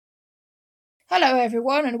Hello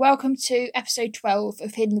everyone and welcome to episode 12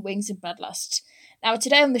 of Hidden Wings and Bloodlust. Now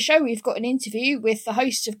today on the show we've got an interview with the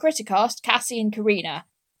hosts of Criticast, Cassie and Karina.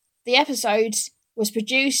 The episode was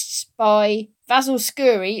produced by Vasil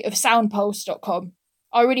Skuri of soundpulse.com.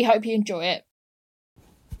 I really hope you enjoy it.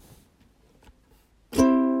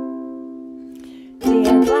 They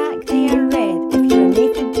are black, they are red. If you're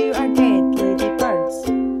naked, you are dead. Lady birds,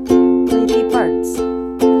 lady birds.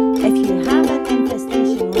 If you have an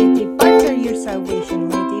infestation, lady birds are your salvation.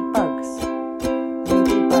 Lady bugs,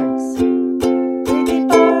 lady bugs, lady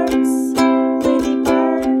birds, lady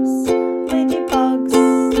birds, lady bugs,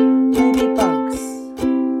 lady bugs.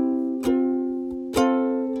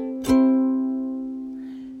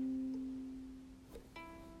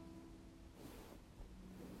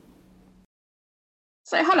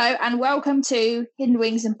 So hello and welcome to Hidden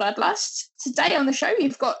Wings and Bloodlust. Today on the show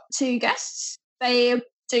we've got two guests. They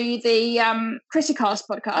do the Criticast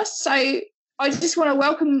podcast. So I just want to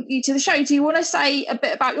welcome you to the show. Do you want to say a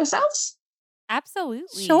bit about yourselves?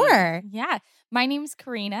 Absolutely. Sure. Yeah. My name's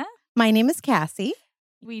Karina. My name is Cassie.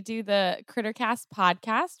 We do the Crittercast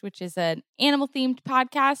podcast, which is an animal-themed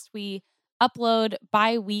podcast. We upload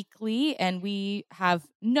bi-weekly, and we have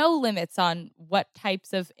no limits on what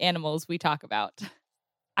types of animals we talk about.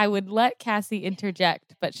 I would let Cassie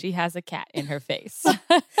interject, but she has a cat in her face.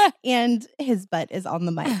 And his butt is on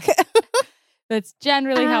the mic. That's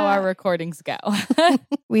generally how our recordings go.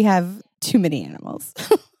 We have too many animals.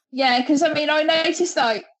 Yeah, because I noticed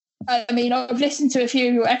I've listened to a few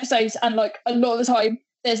of your episodes and like a lot of the time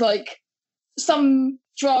there's like some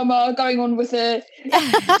drama going on with the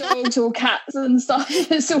dogs or cats and stuff.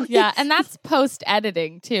 Yeah, and that's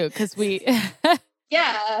post-editing too, because we...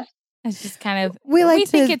 Yeah. It's just kind of... We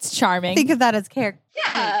think it's charming. Think of that as character.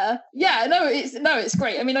 Yeah. It's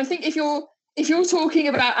great. I mean, I think if you're talking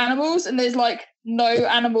about animals and there's like no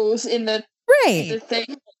animals in the Right. thing,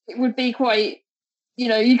 it would be quite,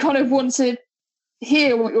 you kind of want to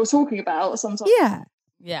hear what you're talking about sometimes. Yeah.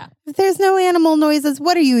 Yeah. If there's no animal noises,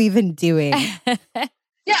 what are you even doing?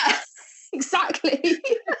 Yeah, exactly.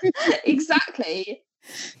 Exactly.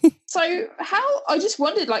 So I just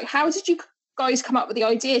wondered, like, how did you guys come up with the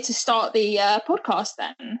idea to start the podcast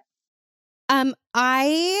then?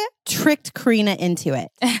 I tricked Karina into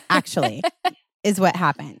it, actually, is what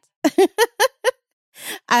happened.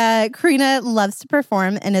 Karina loves to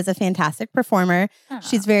perform and is a fantastic performer.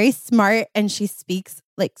 She's very smart and she speaks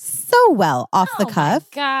like so well off the cuff.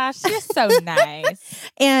 Oh my gosh, you're so nice.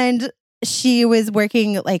 And she was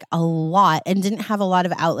working like a lot and didn't have a lot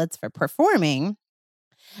of outlets for performing.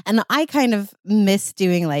 And I kind of miss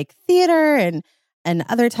doing like theater and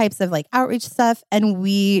other types of like outreach stuff. And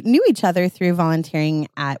we knew each other through volunteering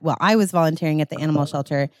I was volunteering at the animal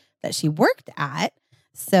shelter that she worked at.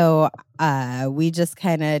 So we just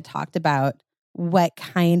kind of talked about what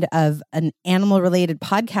kind of an animal related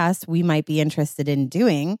podcast we might be interested in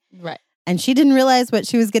doing. Right. And she didn't realize what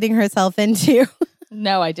she was getting herself into.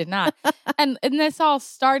 No, I did not. And this all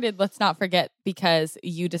started, let's not forget, because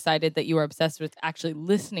you decided that you were obsessed with actually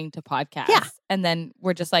listening to podcasts. Yeah. And then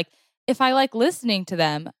we're just like, if I like listening to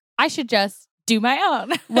them, I should just do my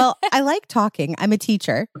own. Well, I like talking. I'm a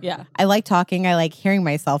teacher. Yeah. I like talking. I like hearing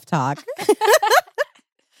myself talk.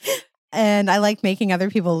 And I like making other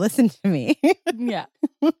people listen to me. Yeah.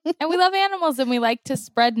 And we love animals and we like to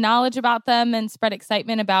spread knowledge about them and spread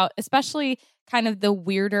excitement about especially kind of the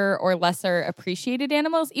weirder or lesser appreciated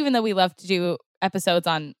animals, even though we love to do episodes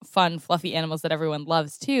on fun, fluffy animals that everyone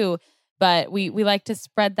loves too. But we like to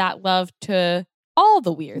spread that love to all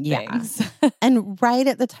the weird things. And right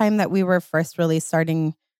at the time that we were first really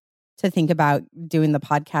starting to think about doing the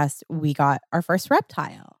podcast, we got our first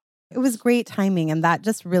reptile. It was great timing. And that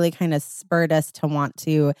just really kind of spurred us to want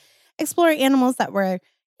to explore animals that were,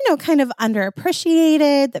 kind of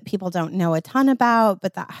underappreciated, that people don't know a ton about,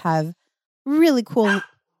 but that have really cool.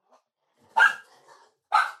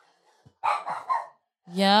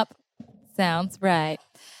 Yep. Sounds right.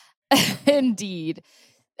 Indeed.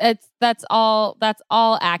 That's all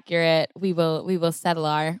accurate. We will settle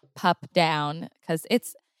our pup down because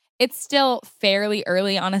it's still fairly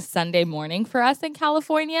early on a Sunday morning for us in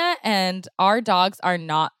California, and our dogs are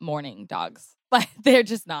not morning dogs. Like they're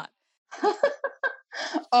just not.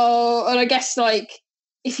 Oh, and I guess like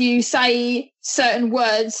if you say certain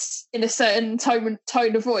words in a certain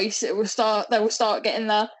tone of voice, they will start getting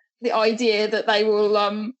the idea that they will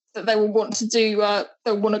want to do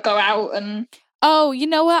they'll want to go out and. Oh, you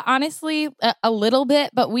know what? Honestly, a little bit,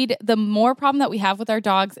 but the more problem that we have with our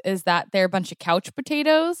dogs is that they're a bunch of couch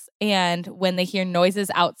potatoes, and when they hear noises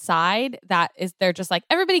outside, they're just like,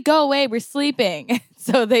 everybody go away, we're sleeping.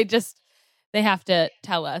 So they have to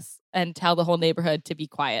tell us and tell the whole neighborhood to be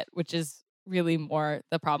quiet, which is really more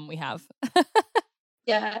the problem we have.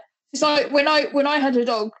 Yeah. So when I had a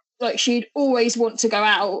dog, like she'd always want to go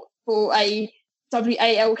out for a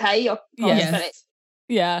WALK. I can't spell it.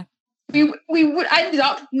 Yeah. We would ended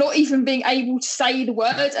up not even being able to say the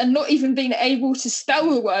word and not even being able to spell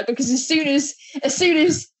the word, because as soon as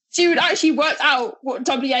she would actually work out what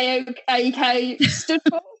WALK stood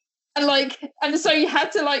for, and so you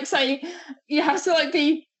had to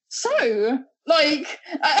be so like.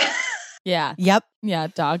 Yeah. Yep. Yeah.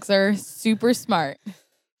 Dogs are super smart.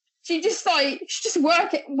 She just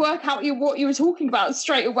work out what you were talking about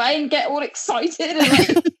straight away and get all excited and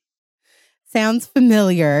like. Sounds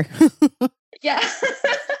familiar. Yeah.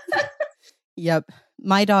 Yep.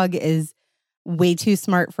 My dog is way too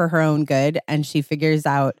smart for her own good, and she figures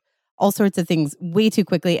out all sorts of things way too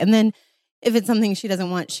quickly. And then if it's something she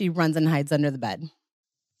doesn't want, she runs and hides under the bed.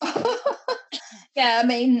 Yeah, I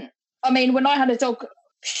mean, when I had a dog,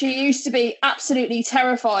 she used to be absolutely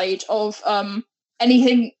terrified of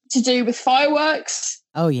anything to do with fireworks.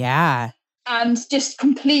 Oh, yeah. And just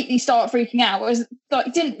completely start freaking out. It was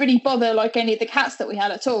like, didn't really bother like any of the cats that we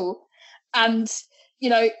had at all. And, you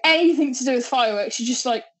know, anything to do with fireworks, you just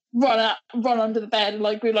like run under the bed. And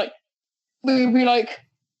like, we'd be like,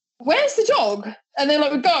 where's the dog? And then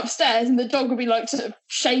like we'd go upstairs and the dog would be like sort of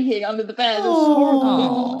shaking under the bed.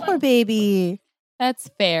 Oh, poor baby. That's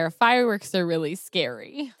fair. Fireworks are really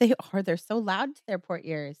scary. They are. They're so loud to their poor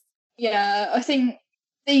ears. Yeah, I think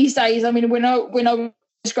these days, I mean, when I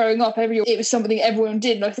was growing up, it was something everyone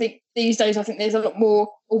did. And I think these days, there's a lot more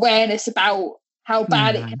awareness about how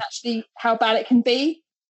bad it can be.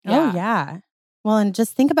 Yeah. Oh, yeah. Well, and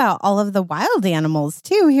just think about all of the wild animals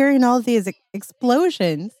too, hearing all of these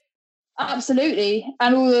explosions. Absolutely.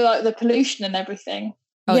 And all the pollution and everything.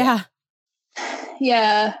 Oh, yeah.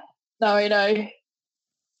 Yeah. No, I know.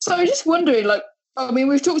 So I'm just wondering, like, I mean,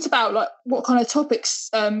 we've talked about like what kind of topics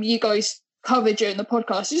you guys cover during the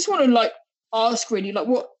podcast. I just want to like ask really, like,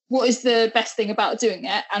 what is the best thing about doing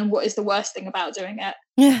it, and what is the worst thing about doing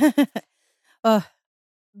it? Oh,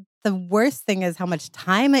 the worst thing is how much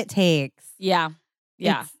time it takes. Yeah.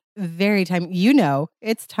 Yeah. It's very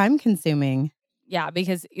it's time consuming. Yeah,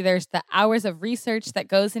 because there's the hours of research that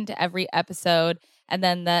goes into every episode, and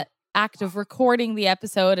then the act of recording the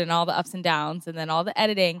episode and all the ups and downs, and then all the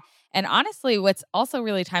editing. And honestly, what's also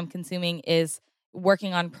really time consuming is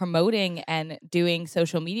working on promoting and doing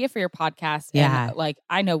social media for your podcast. Yeah. And like,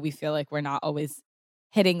 I know we feel like we're not always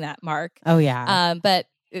hitting that mark. Oh, yeah. But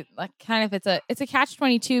it's a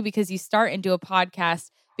catch-22, because you start and do a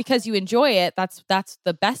podcast because you enjoy it. That's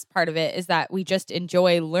the best part of it, is that we just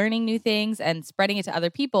enjoy learning new things and spreading it to other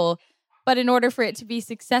people. But in order for it to be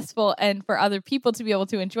successful and for other people to be able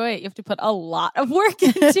to enjoy it, you have to put a lot of work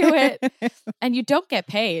into it. And you don't get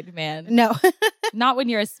paid, man. No. Not when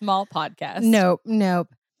you're a small podcast. Nope.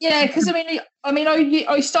 Yeah, because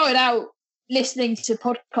I started out listening to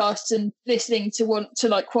podcasts and listening to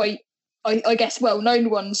like quite, I guess,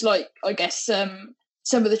 well-known ones, like I guess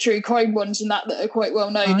some of the true crime ones and that are quite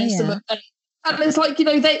well-known. And it's like, you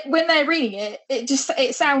know, when they're reading it,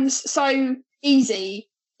 it sounds so easy.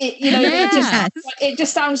 It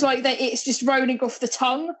just sounds like that it's just rolling off the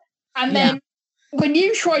tongue. And then when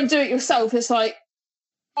you try and do it yourself, it's like,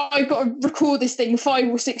 I've got to record this thing 5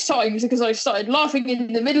 or 6 times because I started laughing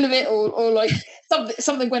in the middle of it, or like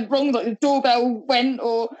something went wrong, like the doorbell went,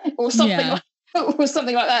 or something or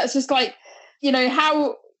something like that. It's just like, you know,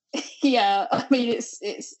 how. Yeah, I mean,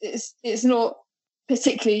 it's not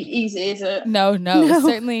particularly easy, is it? No,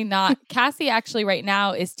 certainly not. Cassie actually right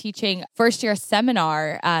now is teaching first-year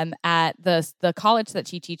seminar at the college that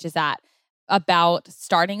she teaches at about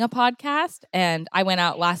starting a podcast. And I went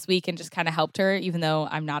out last week and just kind of helped her, even though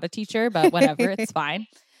I'm not a teacher, but whatever, it's fine.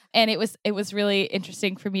 And it was really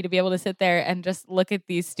interesting for me to be able to sit there and just look at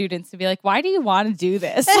these students and be like, why do you want to do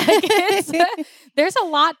this? Like, there's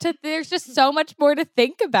just so much more to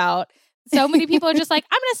think about. So many people are just like,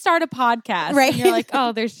 I'm going to start a podcast. Right. And you're like,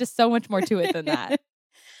 oh, there's just so much more to it than that.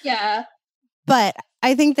 Yeah. But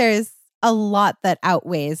I think there's a lot that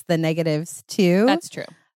outweighs the negatives too. That's true.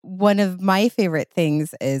 One of my favorite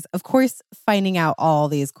things is, of course, finding out all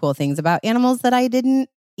these cool things about animals that I didn't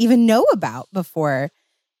even know about before.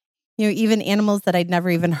 You know, even animals that I'd never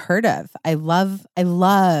even heard of. I love,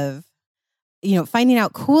 you know, finding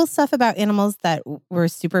out cool stuff about animals that we're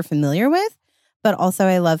super familiar with, but also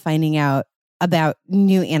I love finding out about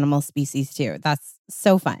new animal species too. That's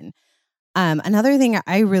so fun. Another thing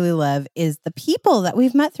I really love is the people that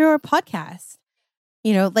we've met through our podcast.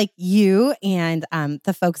 You know, like you and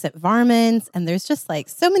the folks at Varmints, and there's just like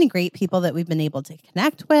so many great people that we've been able to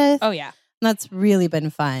connect with. Oh, yeah. That's really been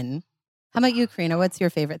fun. How about you, Karina? What's your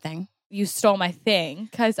favorite thing? You stole my thing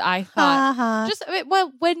because I thought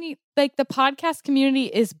when you like the podcast community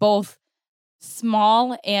is both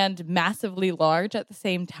small and massively large at the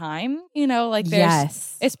same time, like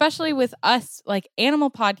there's especially with us, like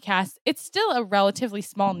animal podcasts, it's still a relatively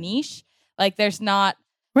small niche. Like there's not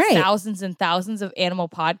thousands and thousands of animal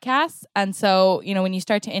podcasts. And so, when you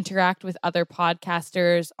start to interact with other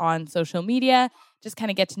podcasters on social media, just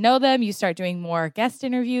kind of get to know them, you start doing more guest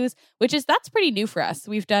interviews, that's pretty new for us.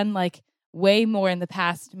 We've done like way more in the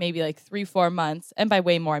past, maybe like 3-4 months. And by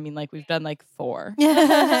way more, I mean like we've done like 4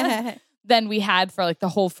 than we had for like the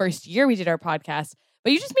whole first year we did our podcast.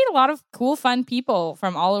 But you just meet a lot of cool, fun people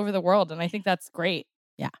from all over the world. And I think that's great.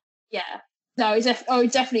 Yeah. No, I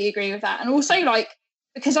would definitely agree with that. And also like,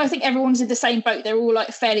 because I think everyone's in the same boat, they're all like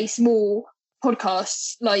fairly small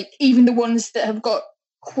podcasts, like even the ones that have got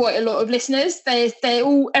quite a lot of listeners,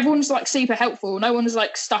 everyone's like super helpful. No one's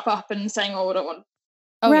like stuck up and saying, I don't want.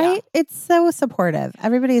 Oh, right? Yeah. It's so supportive.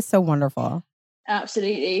 Everybody is so wonderful.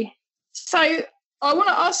 Absolutely. So I want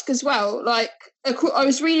to ask as well, like I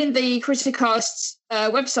was reading the Criticast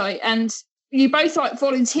website and you both like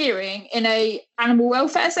volunteering in a animal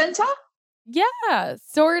welfare centre? Yeah,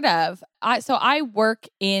 sort of. I work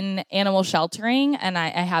in animal sheltering and I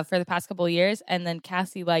have for the past couple of years. And then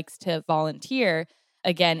Cassie likes to volunteer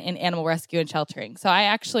again in animal rescue and sheltering. So I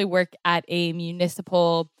actually work at a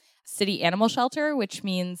municipal city animal shelter, which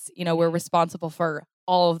means, we're responsible for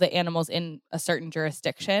all of the animals in a certain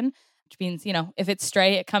jurisdiction, which means, if it's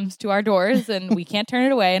stray, it comes to our doors and we can't turn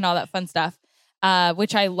it away and all that fun stuff,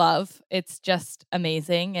 which I love. It's just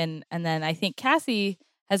amazing. And then I think Cassie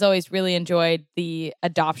has always really enjoyed the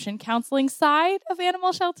adoption counseling side of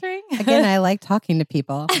animal sheltering. Again, I like talking to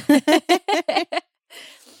people.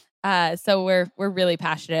 So we're really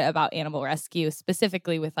passionate about animal rescue,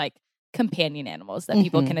 specifically with like companion animals that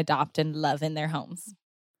people can adopt and love in their homes.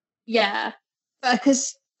 Yeah,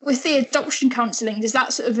 because with the adoption counselling, does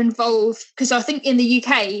that sort of involve? Because I think in the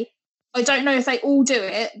UK, I don't know if they all do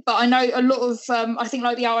it, but I know a lot of I think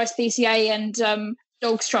like the RSPCA and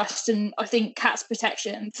Dogs Trust and I think Cats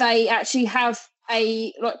Protection, they actually have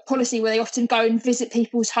a like policy where they often go and visit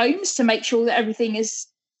people's homes to make sure that everything is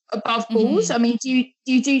above board. I mean, do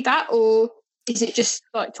you do that, or is it just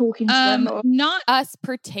like talking to them? Or? Not us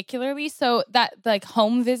particularly. So that like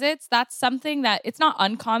home visits, that's something that it's not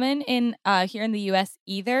uncommon in here in the US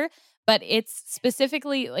either, but it's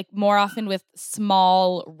specifically like more often with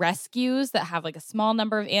small rescues that have like a small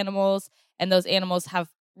number of animals, and those animals have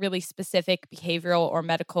really specific behavioral or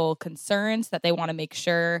medical concerns that they want to make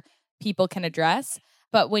sure people can address.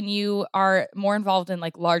 But when you are more involved in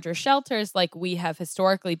like larger shelters, like we have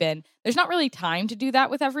historically been, there's not really time to do that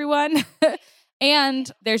with everyone. And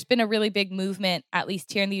there's been a really big movement, at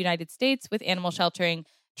least here in the United States, with animal sheltering,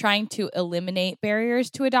 trying to eliminate barriers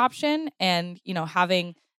to adoption and,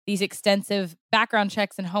 having these extensive background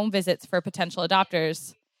checks and home visits for potential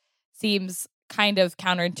adopters seems kind of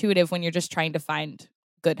counterintuitive when you're just trying to find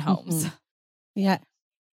good homes. Yeah.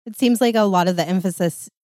 It seems like a lot of the emphasis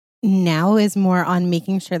now is more on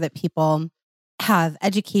making sure that people have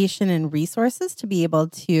education and resources to be able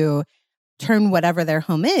to turn whatever their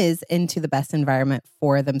home is into the best environment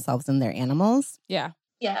for themselves and their animals. Yeah.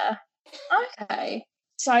 Yeah. Okay.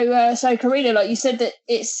 So Karina, like you said that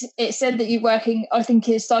it said that you're working, I think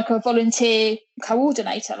it's like a volunteer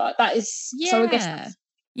coordinator, like that is. Yeah. So I guess.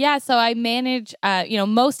 Yeah, so I manage,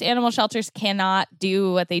 most animal shelters cannot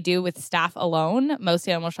do what they do with staff alone. Most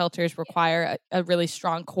animal shelters require a really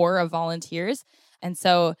strong core of volunteers. And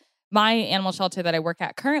so my animal shelter that I work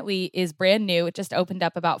at currently is brand new. It just opened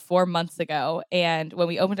up about 4 months ago. And when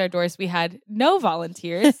we opened our doors, we had no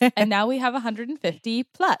volunteers. And now we have 150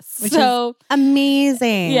 plus. Which is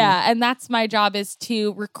amazing. Yeah, and that's my job, is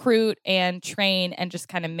to recruit and train and just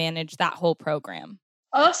kind of manage that whole program.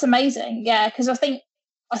 Oh, that's amazing. Yeah, because I think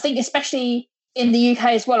especially in the UK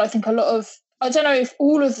as well, I think a lot of, I don't know if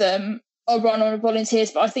all of them are run on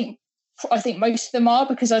volunteers, but I think most of them are,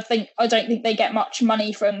 because I don't think they get much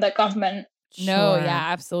money from the government. No, yeah,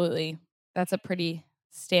 absolutely. That's a pretty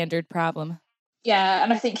standard problem. Yeah,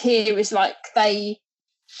 and I think here is like a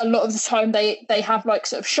lot of the time they have like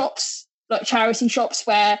sort of shops, like charity shops,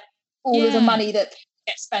 where all of the money that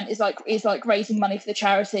gets spent is like raising money for the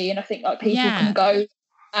charity, and I think like people can go.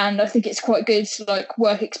 And I think it's quite good, like,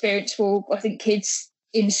 work experience for, I think, kids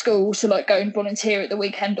in school to, like, go and volunteer at the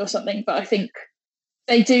weekend or something. But I think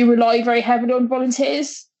they do rely very heavily on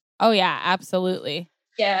volunteers. Oh, yeah, absolutely.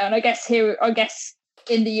 Yeah, and I guess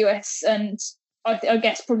in the US and I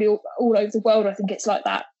guess probably all over the world, I think it's like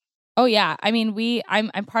that. Oh, yeah. I mean,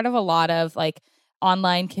 I'm part of a lot of, like,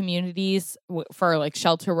 online communities for like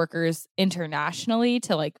shelter workers internationally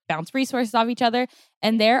to like bounce resources off each other.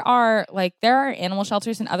 And there are animal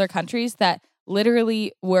shelters in other countries that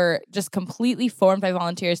literally were just completely formed by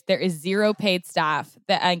volunteers. There is zero paid staff.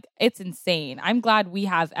 It's insane. I'm glad we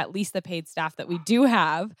have at least the paid staff that we do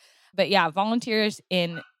have. But yeah, volunteers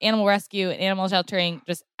in animal rescue and animal sheltering,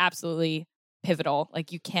 just absolutely pivotal.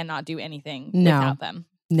 Like you cannot do anything without them.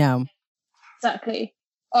 No. Exactly.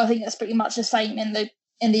 I think that's pretty much the same in the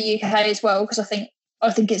UK as well, because I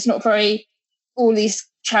think it's not very, all these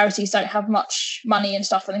charities don't have much money and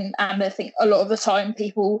stuff, and I think a lot of the time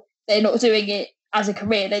people, they're not doing it as a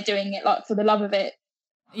career, they're doing it like for the love of it.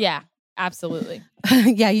 Yeah, absolutely.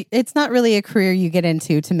 Yeah, it's not really a career you get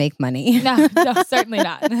into to make money. No, certainly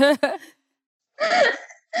not.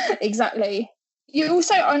 Exactly.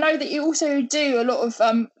 I know that you also do a lot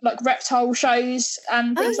of like reptile shows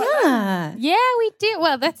and things like that. Yeah, we do.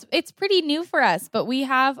 Well, it's pretty new for us, but we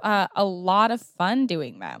have a lot of fun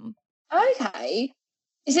doing them. Okay.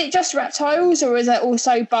 Is it just reptiles, or is it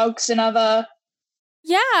also bugs and other?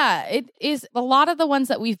 Yeah, it is. A lot of the ones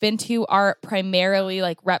that we've been to are primarily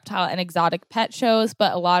like reptile and exotic pet shows,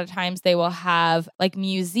 but a lot of times they will have like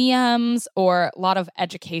museums or a lot of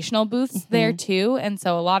educational booths there too. And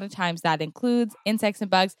so a lot of times that includes insects and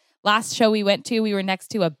bugs. Last show we went to, we were next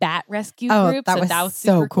to a bat rescue group. That was so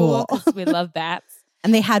super cool. 'cause we love bats.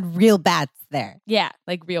 And they had real bats there. Yeah,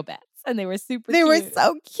 like real bats. And they were super They cute. were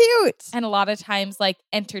so cute. And a lot of times like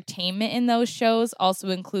entertainment in those shows also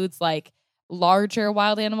includes like larger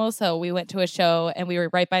wild animals. So we went to a show and we were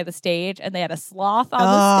right by the stage and they had a sloth on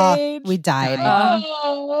the stage. We died.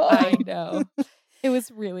 I know. It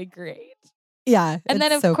was really great. Yeah. And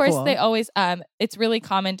then of so course cool. they always it's really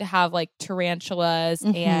common to have like tarantulas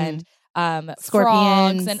and Scorpions,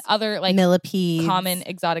 frogs and other like millipedes, common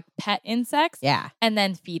exotic pet insects. Yeah. And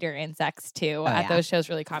then feeder insects too at yeah. those shows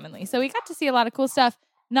really commonly. So we got to see a lot of cool stuff.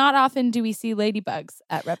 Not often do we see ladybugs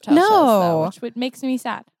at reptile shows, though, which makes me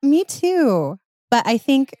sad. Me too. But I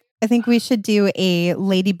think we should do a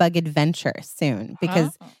ladybug adventure soon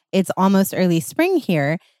because it's almost early spring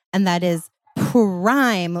here, and that is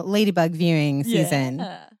prime ladybug viewing season.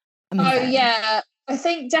 Yeah. Oh yeah, I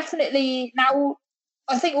think definitely now.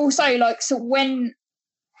 I think also like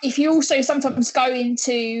if you also sometimes go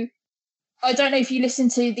into. I don't know if you listened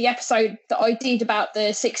to the episode that I did about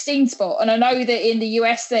the 16 spot, and I know that in the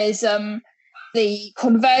US there's the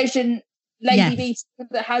conversion lady bee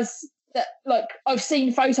that has that, like I've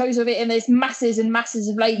seen photos of it, and there's masses and masses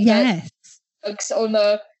of ladybugs on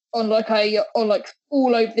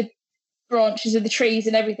all over the branches of the trees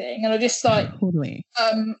and everything, and I just like totally.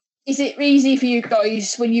 Is it easy for you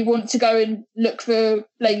guys when you want to go and look for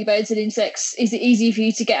ladybirds and insects? Is it easy for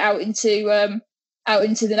you to get out into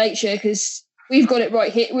the nature, because we've got it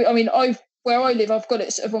right here? Where I live, I've got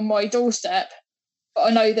it sort of on my doorstep, but I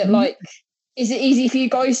know that like, is it easy for you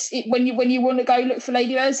guys when you want to go look for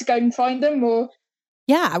ladybirds to go and find them? Or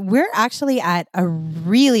yeah, we're actually at a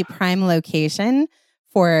really prime location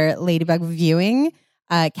for ladybug viewing.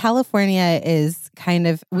 California is kind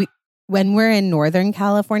of when we're in Northern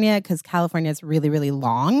California, because California is really, really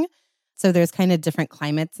long, so there's kind of different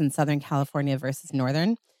climates in Southern California versus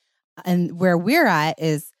Northern. And where we're at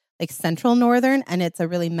is like central northern, and it's a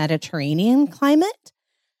really Mediterranean climate,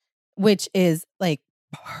 which is like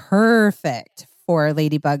perfect for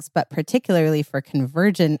ladybugs, but particularly for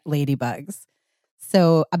convergent ladybugs.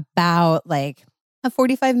 So about like a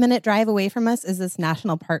 45-minute drive away from us is this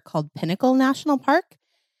national park called Pinnacle National Park.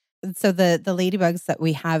 So the ladybugs that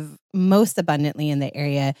we have most abundantly in the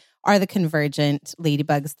area are the convergent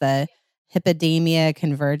ladybugs, the Hippodamia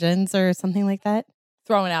convergens or something like that.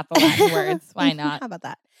 Throwing out the Latin words. Why not? How about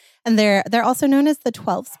that? And they're also known as the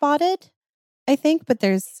 12-spotted, I think, but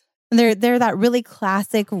they're that really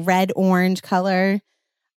classic red-orange color.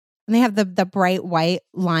 And they have the bright white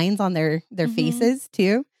lines on their faces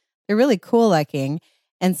too. They're really cool looking.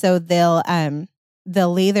 And so they'll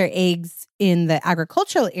lay their eggs in the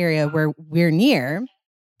agricultural area where we're near.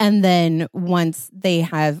 And then once the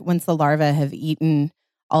larvae have eaten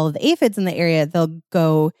all of the aphids in the area, they'll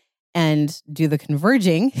go and do the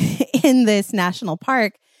converging in this national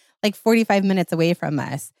park, like 45 minutes away from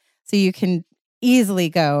us. So you can easily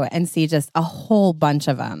go and see just a whole bunch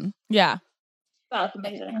of them. Yeah. that's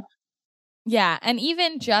amazing. Yeah. And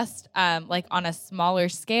even just like on a smaller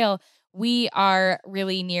scale, we are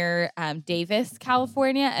really near Davis,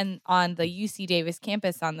 California. And on the UC Davis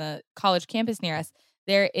campus, on the college campus near us,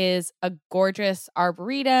 there is a gorgeous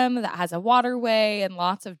arboretum that has a waterway and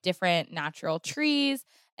lots of different natural trees.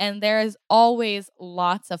 And there is always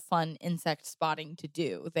lots of fun insect spotting to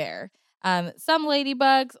do there. some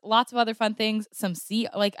ladybugs, lots of other fun things. Some sea,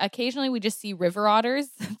 like occasionally we just see river otters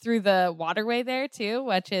through the waterway there too,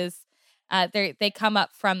 which is they come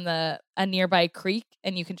up from a nearby creek,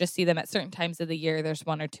 and you can just see them at certain times of the year. There's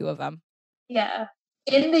one or two of them. Yeah,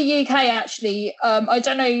 in the UK actually, I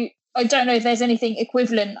don't know if there's anything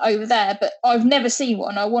equivalent over there, but I've never seen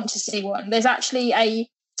one. I want to see one. There's actually a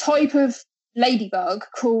type of ladybug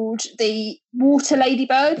called the water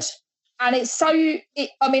ladybird, and I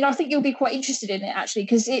think you'll be quite interested in it actually,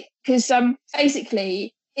 because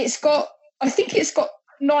basically it's got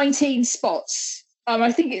 19 spots.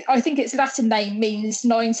 I think its Latin name means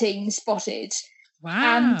 19 spotted.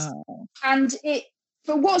 Wow. And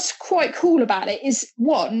but what's quite cool about it is,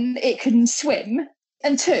 one, it can swim,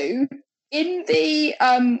 and two, in the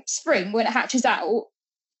spring when it hatches out,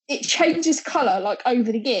 it changes colour like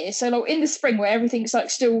over the year. So like in the spring where everything's like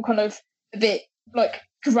still kind of a bit like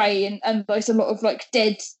grey and there's a lot of like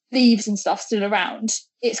dead leaves and stuff still around,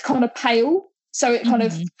 it's kind of pale. So it kind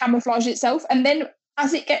of camouflages itself. And then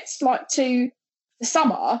as it gets like to the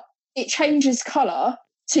summer, it changes colour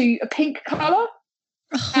to a pink colour.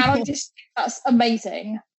 And I just think that's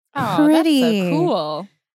amazing. Oh, Pretty. that's so cool.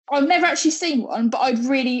 I've never actually seen one, but I'd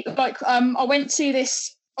really like. I went to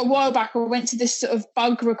this a while back. I went to this sort of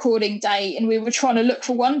bug recording day, and we were trying to look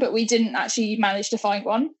for one, but we didn't actually manage to find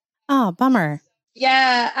one. Oh, bummer.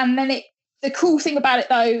 Yeah, and then the cool thing about it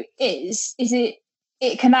though is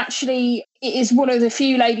it can actually, it is one of the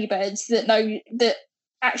few ladybirds that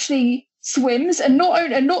actually swims, and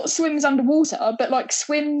not swims underwater, but like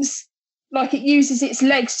swims. Like it uses its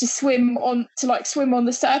legs to swim on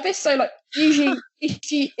the surface. So like usually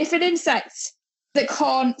if an insect that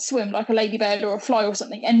can't swim, like a ladybird or a fly or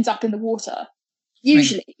something, ends up in the water,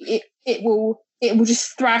 usually it will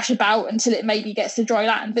just thrash about until it maybe gets to dry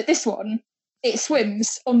land. But this one, it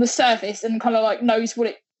swims on the surface and kind of like knows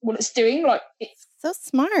what it's doing. Like it's So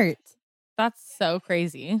smart. That's so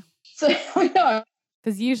crazy. so I know.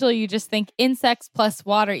 Because usually you just think insects plus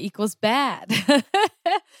water equals bad.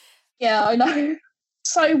 Yeah, I know.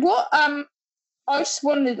 So what? I just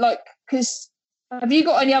wondered, like, because have you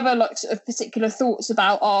got any other like sort of particular thoughts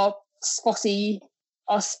about our spotty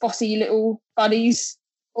little buddies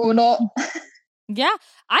or not? Yeah,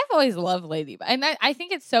 I've always loved Ladybug, and I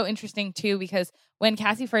think it's so interesting too, because when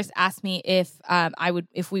Cassie first asked me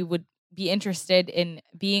if we would be interested in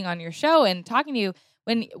being on your show and talking to you,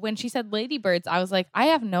 when she said ladybirds, I was like, I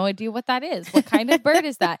have no idea what that is. What kind of bird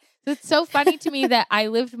is that? So it's so funny to me that I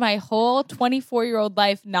lived my whole 24-year-old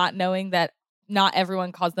life not knowing that not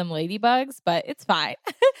everyone calls them ladybugs, but it's fine.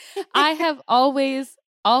 I have always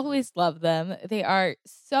loved them. They are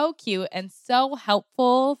so cute and so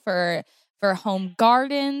helpful for home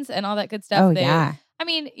gardens and all that good stuff. Oh, yeah. I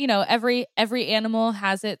mean, you know, every animal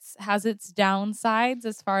has its downsides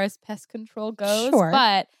as far as pest control goes. Sure.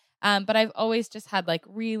 But I've always just had like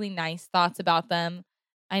really nice thoughts about them.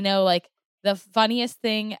 I know like the funniest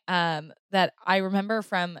thing that I remember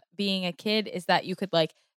from being a kid is that you could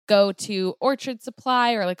like go to Orchard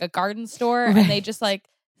Supply or like a garden store and they just like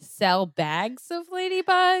sell bags of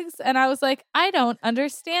ladybugs. And I was like, I don't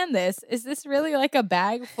understand this. Is this really like a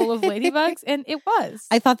bag full of ladybugs? And it was.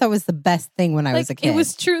 I thought that was the best thing when I was a kid. It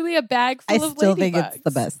was truly a bag full of ladybugs. I still think it's the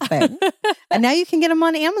best thing. And now you can get them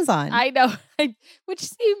on Amazon. I know, which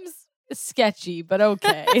seems sketchy, but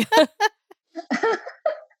okay.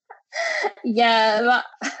 Yeah,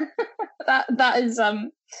 that is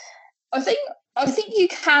I think you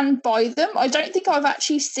can buy them. I don't think I've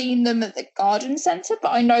actually seen them at the garden centre, but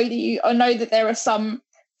I know that there are some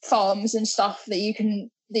farms and stuff that you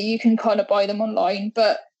can kind of buy them online.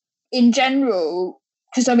 But in general,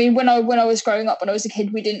 because I mean, when I was growing up, when I was a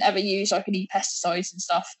kid, we didn't ever use like any pesticides and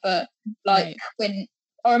stuff. But like when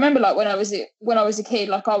I remember, like when I was a kid,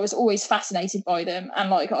 like I was always fascinated by them, and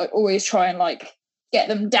like I always try and like get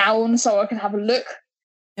them down so I can have a look.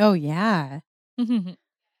 Oh yeah.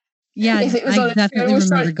 Yeah, if it was I definitely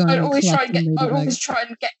remember going. I'd always try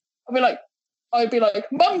and get. I'd be like,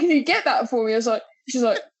 Mum, can you get that for me? I was like, she's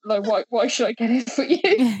like, why should I get it for you?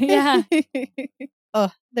 Yeah. Oh,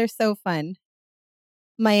 they're so fun.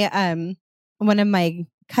 My one of my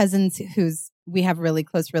cousins we have really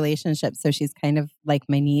close relationships, so she's kind of like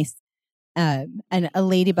my niece. And a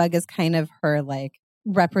ladybug is kind of her like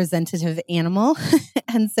representative animal.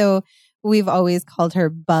 And so we've always called her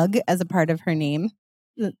Bug as a part of her name.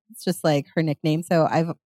 It's just like her nickname. So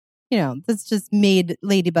that's just made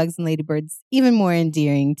ladybugs and ladybirds even more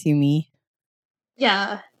endearing to me.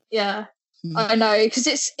 Yeah. I know,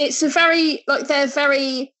 because it's a very like they're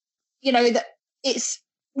very, that it's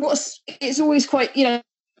always quite,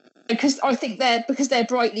 because I think they're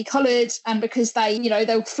brightly coloured and because they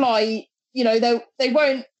they'll fly they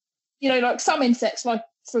won't, like some insects, like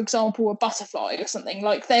for example a butterfly or something,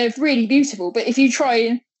 like they're really beautiful, but if you try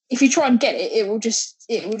and get it, it will just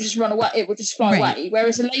run away, it will just fly away.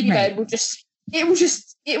 Whereas a ladybird will just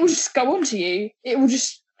go onto you, it will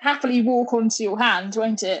just happily walk onto your hand,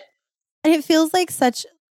 won't it? And it feels like such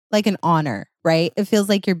like an honor, right? It feels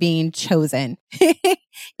like you're being chosen.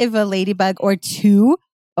 If a ladybug or two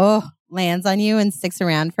lands on you and sticks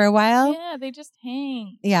around for a while. Yeah, they just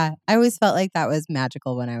hang. Yeah, I always felt like that was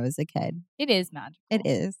magical when I was a kid. It is magical. It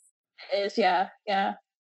is. It is, yeah.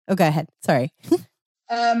 Oh, go ahead. Sorry.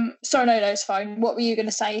 Sorry, no, it's fine. What were you going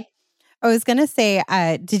to say? I was going to say,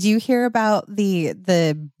 did you hear about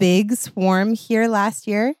the big swarm here last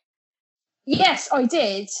year? Yes, I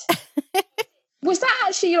did. Was that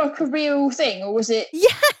actually like a real thing, or was it?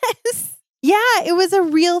 Yes. Yeah, it was a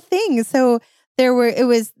real thing. So it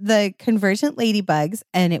was the convergent ladybugs,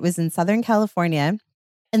 and it was in Southern California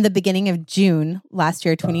in the beginning of June last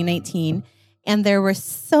year, 2019. And there were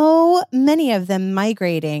so many of them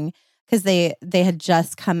migrating because they had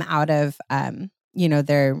just come out of,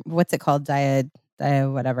 their, what's it called?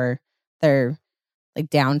 Whatever. Their like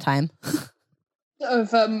downtime.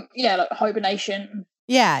 Of, like hibernation.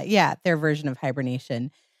 Yeah. Their version of hibernation.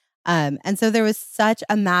 And so there was such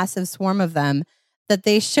a massive swarm of them that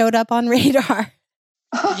they showed up on radar.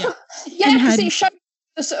 Yeah, because it showed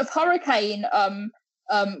the sort of hurricane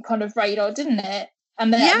kind of radar, didn't it?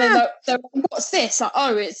 And they're what's this?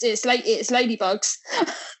 Like, it's ladybugs.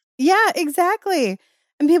 Yeah, exactly.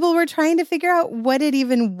 And people were trying to figure out what it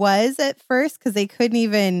even was at first because they couldn't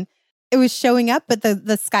even. It was showing up, but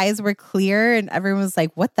the skies were clear, and everyone was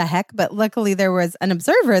like, "What the heck?" But luckily, there was an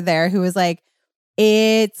observer there who was like,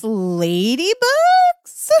 "It's ladybugs."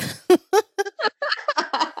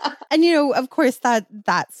 And of course,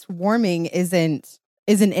 that swarming isn't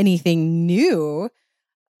anything new.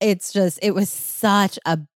 It's just it was such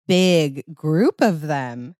a big group of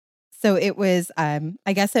them. So it was, I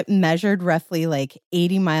guess it measured roughly like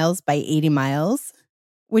 80 miles by 80 miles,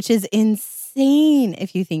 which is insane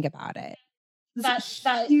if you think about it. That's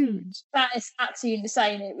huge. That is absolutely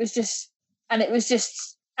insane. It was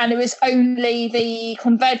only the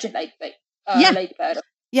convergent ladybird.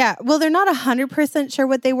 Yeah. Well, they're not 100% sure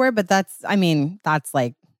what they were, but that's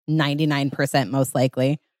like 99% most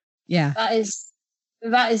likely. Yeah.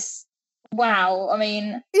 That is wow. I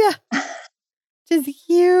mean, yeah. Just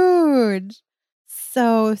huge.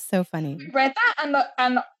 So funny. I read that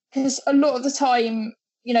and because a lot of the time,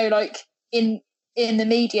 like in the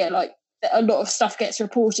media, like a lot of stuff gets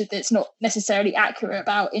reported that's not necessarily accurate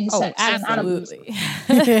about insects and animals.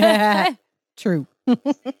 Yeah. True.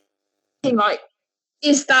 Like,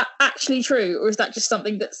 is that actually true, or is that just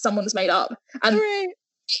something that someone's made up? And it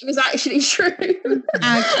was actually true.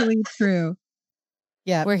 Actually true.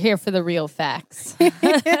 Yeah. We're here for the real facts.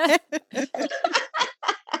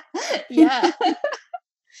 Yeah.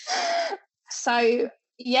 So,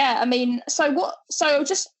 yeah, I mean, so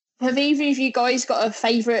just have either of you guys got a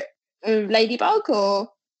favourite ladybug or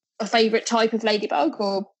a favourite type of ladybug?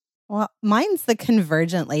 Or well, mine's the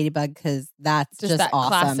convergent ladybug because that's just that awesome.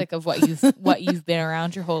 Classic of what you've been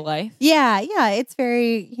around your whole life. Yeah, it's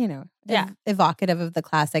very evocative of the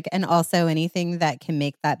classic, and also anything that can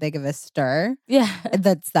make that big of a stir. Yeah,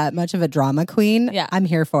 that's that much of a drama queen. Yeah, I'm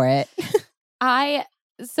here for it. I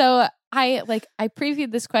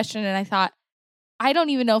previewed this question and I thought, I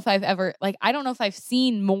don't even know if I've ever I don't know if I've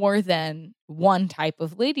seen more than one type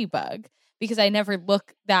of ladybug because I never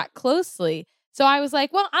look that closely. So I was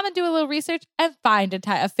like, well, I'm going to do a little research and find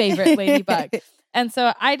a favorite ladybug. And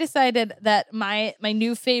so I decided that my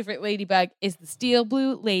new favorite ladybug is the steel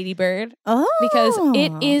blue ladybird. Oh. Because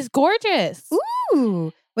it is gorgeous.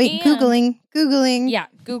 Ooh. Wait, Googling. Yeah,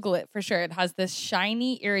 Google it for sure. It has this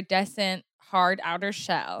shiny, iridescent, hard outer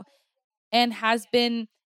shell and has been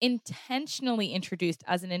intentionally introduced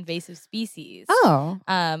as an invasive species. Oh.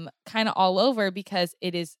 Kind of all over because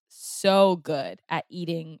it is so good at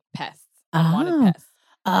eating pests. Unwanted pests.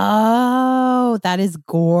 Oh, that is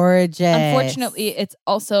gorgeous. Unfortunately, it's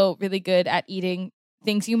also really good at eating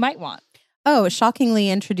things you might want. Oh, shockingly,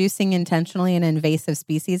 introducing intentionally an invasive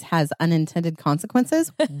species has unintended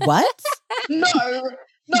consequences? What? No.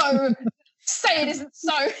 Say it isn't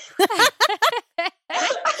so.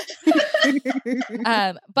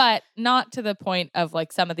 But not to the point of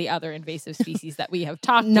some of the other invasive species that we have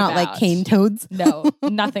talked about. Not like cane toads? No,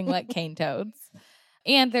 nothing like cane toads.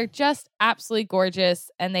 And they're just absolutely gorgeous,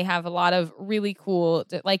 and they have a lot of really cool.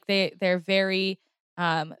 They're very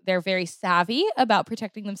savvy about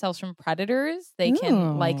protecting themselves from predators. They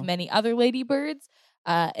can, like many other ladybirds,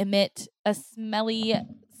 emit a smelly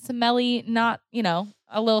smelly, not,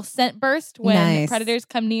 a little scent burst when predators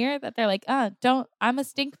come near, that they're like, I'm a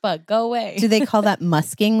stink bug, go away. Do they call that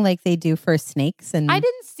musking like they do for snakes? And I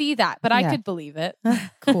didn't see that, but I could believe it.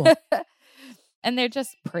 Cool. And they're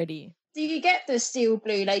just pretty. Do you get the steel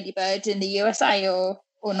blue ladybird in the USA or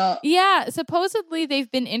not? Yeah, supposedly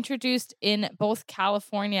they've been introduced in both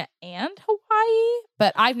California and Hawaii,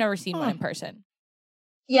 but I've never seen one in person.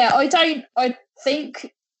 Yeah, I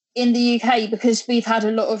think in the UK, because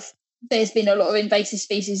there's been a lot of invasive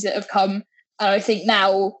species that have come, and I think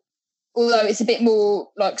now, although it's a bit more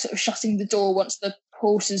like sort of shutting the door once the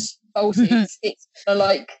horse has bolted, it's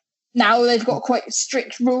like now they've got quite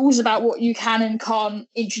strict rules about what you can and can't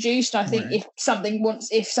introduce. And I think if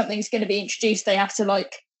something's going to be introduced, they have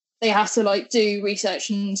to do research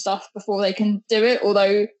and stuff before they can do it.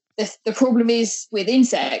 Although the problem is with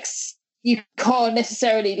insects, you can't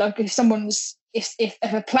necessarily, like, if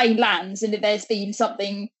a plane lands and if there's been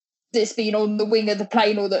something that's been on the wing of the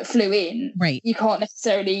plane or that flew in, you can't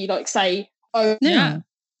necessarily like say,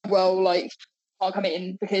 well, like, I'll come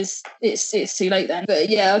in, because it's too late then. But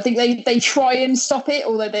yeah, I think they try and stop it,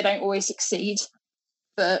 although they don't always succeed.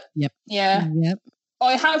 But I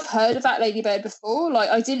have heard of that ladybird before. Like,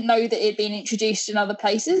 I didn't know that it had been introduced in other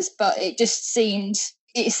places, but it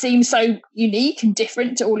seemed so unique and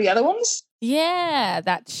different to all the other ones. Yeah,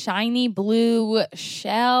 that shiny blue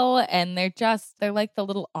shell, and they're like the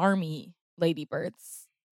little army ladybirds,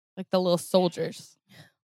 like the little soldiers.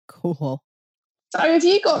 Cool. So have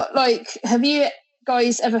you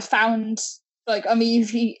guys ever found, like, have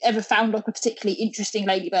you ever found like a particularly interesting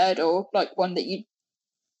ladybird, or like one that you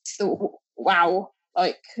thought, wow,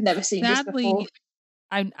 like, never seen this before?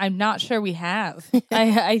 I'm not sure we have.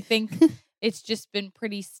 I think it's just been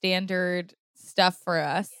pretty standard stuff for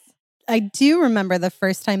us. I do remember the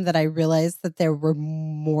first time that I realized that there were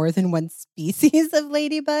more than one species of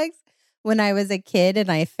ladybugs when I was a kid,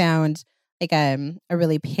 and I found like a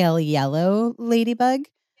really pale yellow ladybug.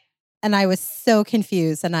 And I was so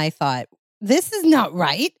confused, and I thought, this is not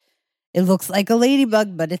right. It looks like a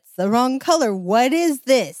ladybug, but it's the wrong color. What is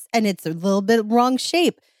this? And it's a little bit wrong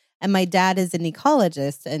shape. And my dad is an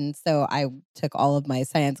ecologist, and so I took all of my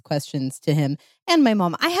science questions to him and my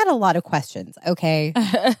mom. I had a lot of questions, okay?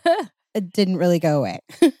 It didn't really go away.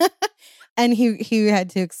 And he had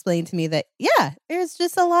to explain to me that, there's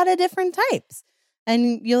just a lot of different types.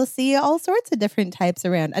 And you'll see all sorts of different types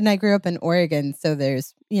around. And I grew up in Oregon, so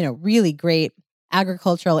there's, really great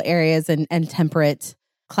agricultural areas and temperate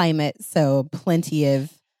climate. So plenty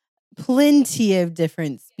of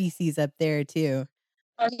different species up there too.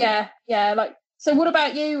 Yeah. Like, so what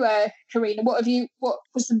about you, Karina? What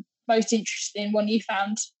was the most interesting one you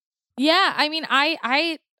found? Yeah, I mean,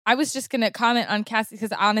 I was just going to comment on Cassie,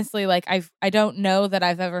 because honestly, like, I don't know that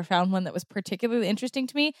I've ever found one that was particularly interesting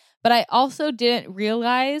to me, but I also didn't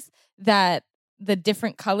realize that the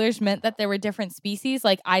different colors meant that there were different species.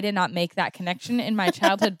 Like, I did not make that connection in my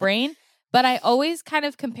childhood brain, but I always kind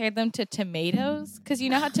of compared them to tomatoes, because you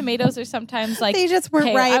know how tomatoes are sometimes like, they just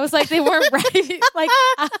weren't right. I was like, they weren't right, like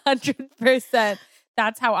 100%.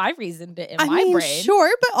 That's how I reasoned it in my brain.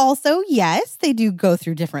 Sure, but also, yes, they do go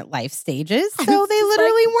through different life stages, so they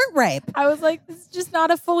literally weren't ripe. I was like, this is just not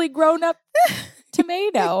a fully grown up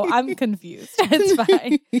tomato. I'm confused. It's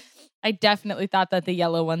fine. I definitely thought that the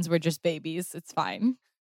yellow ones were just babies. It's fine.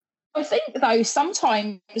 I think, though,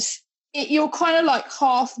 sometimes you're kind of like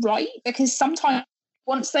half right, because sometimes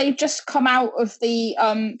once they've just come out of the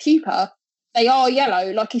pupa, they are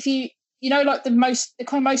yellow. Like, if like the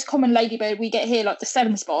most common ladybird we get here, like the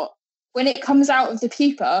 7-spot, when it comes out of the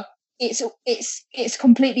pupa, it's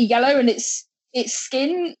completely yellow, and its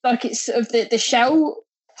skin, like, it's sort of the shell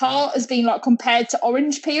part has been like compared to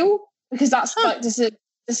orange peel, because that's like the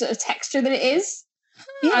sort of texture that it is.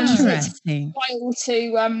 And it's a while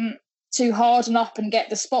to harden up and get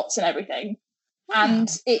the spots and everything. And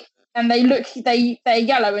they're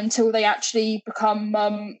yellow until they actually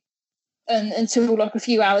become until like a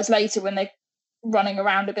few hours later, when they're running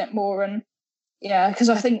around a bit more. And because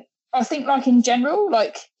I think like in general,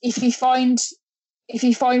 like if you find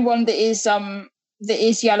one that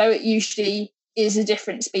is yellow, it usually is a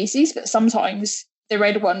different species, but sometimes the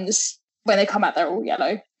red ones, when they come out, they're all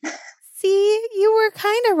yellow. See, you were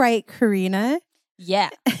kind of right, Karina.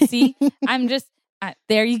 Yeah. See, I'm just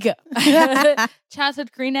there you go.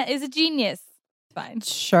 Childhood Karina is a genius. Fine.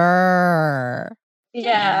 Sure.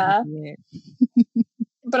 Yeah.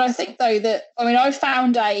 But I think, though, that I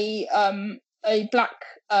found a black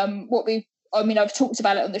I've talked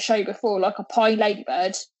about it on the show before, like a pine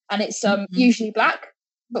ladybird, and it's usually black,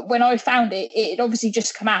 but when I found it, it had obviously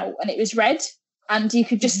just come out and it was red, and you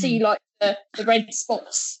could just see like the red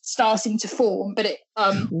spots starting to form, but it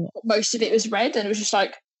most of it was red, and it was just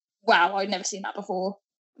like, wow, I'd never seen that before.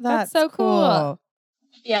 That's so cool.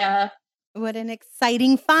 Yeah. What an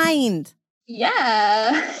exciting find.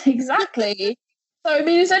 Yeah, exactly. So, I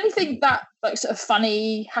mean, is anything that like sort of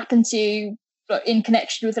funny happened to you like, in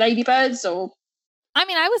connection with ladybirds, or? I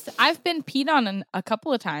mean, I've been peed on a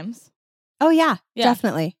couple of times. Oh yeah.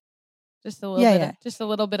 Definitely. Just a little bit, just a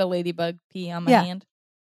little bit of ladybug pee on my hand.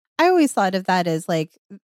 I always thought of that as like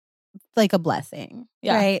a blessing.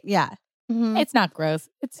 Yeah. Right? Yeah. Mm-hmm. It's not gross.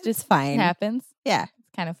 It's just fine. It happens. Yeah. It's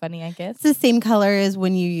kind of funny, I guess. It's the same color as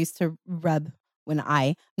when you used to rub,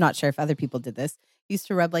 I'm not sure if other people did this, used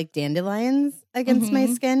to rub like dandelions against my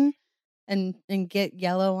skin and get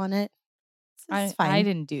yellow on it. It's fine. I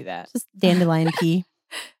didn't do that. Just dandelion pee.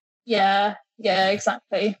 Yeah,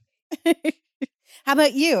 exactly. How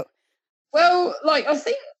about you? Well, like, I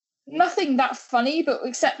think nothing that funny, but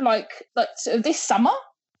except like sort of this summer,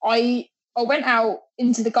 I went out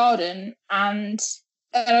into the garden and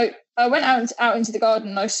I went out into the garden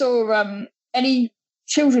and I saw any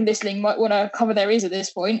children listening might want to cover their ears at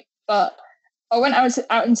this point, but I went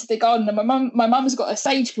out into the garden and my mum's got a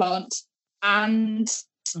sage plant, and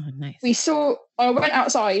nice. I went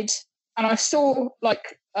outside and I saw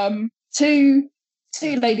like two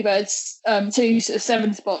ladybirds, two sort of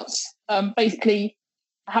 7 spots, basically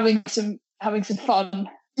having some fun,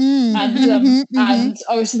 and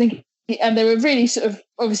I was thinking, and they were really sort of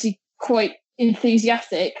obviously quite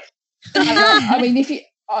enthusiastic. And I mean,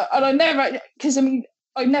 I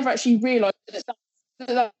never actually realised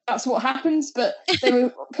that that's what happens, but they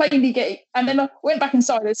were plainly getting. And then I went back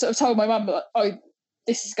inside and sort of told my mum, like, oh,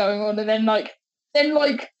 this is going on, and then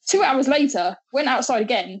 2 hours later, went outside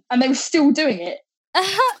again, and they were still doing it.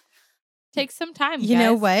 Takes some time, You guys.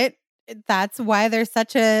 know what? That's why they're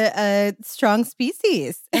such a strong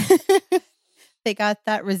species. They got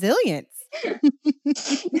that resilience.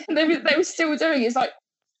 they were still doing it. It's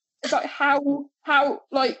like how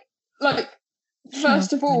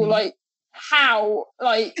first of all, like how,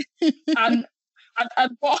 like, and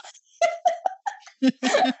what.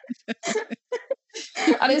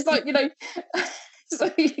 And it's like, so,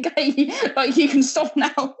 okay, like, you can stop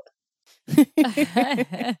now.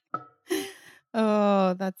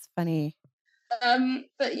 Oh, that's funny.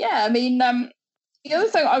 But yeah, I mean, the other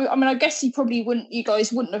thing, I guess you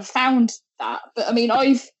guys wouldn't have found that, but I mean,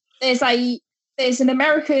 there's an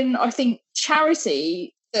American, I think,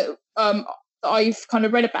 charity that I've kind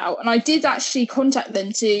of read about, and I did actually contact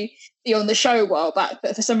them to be on the show a while back,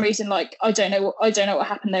 but for some reason, like, I don't know what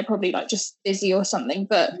happened. They're probably like just busy or something.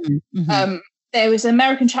 But there was an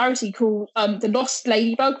American charity called the Lost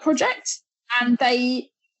Ladybug Project, and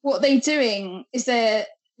what they're doing is they're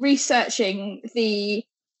trying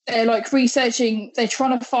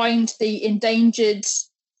to find the endangered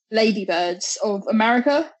ladybirds of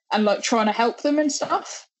America and like trying to help them and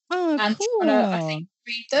stuff. Oh, and cool. trying to, I think,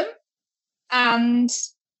 read them.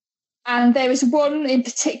 And there was one in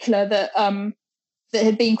particular that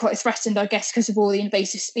had been quite threatened, I guess, because of all the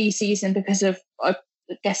invasive species and because of, I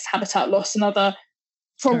guess, habitat loss and other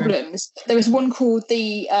problems. Sure. There was one called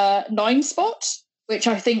the 9 spot, which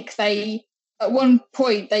I think at one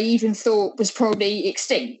point they even thought was probably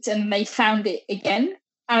extinct, and they found it again.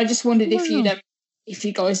 And I just wondered if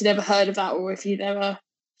you guys had ever heard of that, or if you'd ever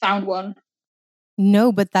found one.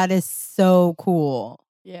 No, but that is so cool.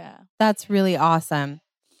 Yeah. That's really awesome.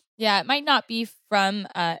 Yeah, it might not be from,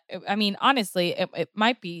 I mean, honestly, it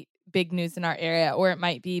might be big news in our area, or it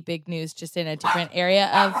might be big news just in a different area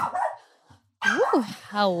of, ooh,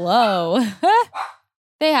 hello.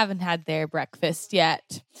 They haven't had their breakfast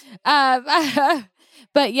yet.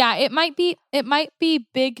 But yeah, it might be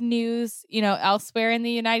big news, elsewhere in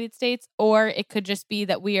the United States, or it could just be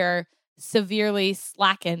that we are severely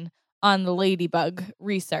slacking on the ladybug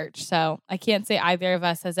research. So I can't say either of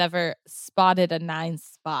us has ever spotted a 9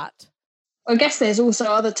 spot. I guess there's also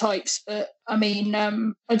other types, but I mean,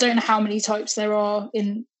 I don't know how many types there are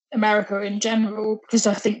in America in general, because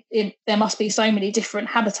I think there must be so many different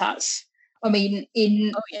habitats. I mean,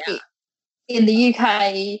 in the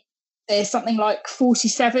UK, there's something like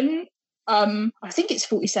 47. I think it's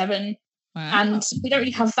 47. Wow. And we don't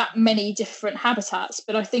really have that many different habitats,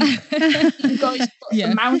 but I think you guys got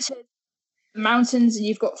the mountains, and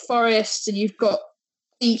you've got forests, and you've got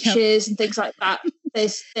beaches and things like that.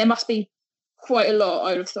 There must be quite a lot, I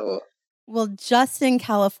would have thought. Well, just in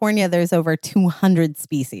California, there's over 200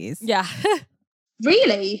 species. Yeah.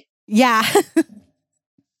 Really? Yeah.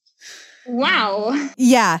 Wow.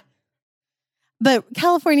 Yeah. But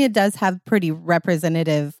California does have pretty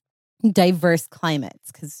representative, diverse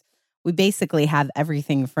climates, because we basically have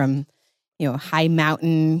everything from, high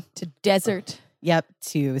mountain to desert. Yep,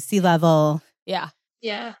 to sea level. Yeah.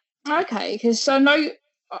 Yeah. Okay, because I know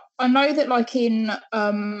that like in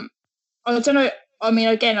I don't know. I mean,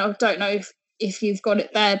 again, I don't know if you've got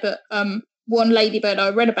it there, but one ladybird I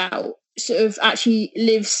read about sort of actually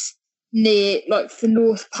lives near like the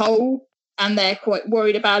North Pole, and they're quite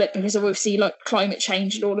worried about it because of obviously like climate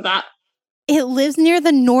change and all of that. It lives near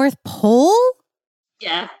the North Pole?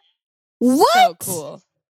 Yeah. What? So cool.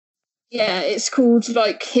 Yeah, it's called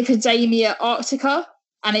like Hippodamia arctica,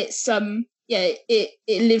 and it's it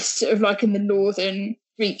lives sort of like in the northern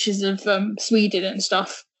reaches of Sweden and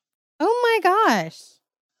stuff. Oh my gosh.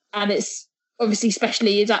 And it's obviously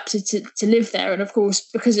specially adapted to live there, and of course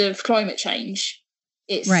because of climate change,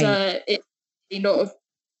 it's it's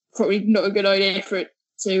probably not a good idea for it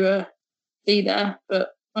to be there, but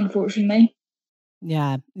unfortunately.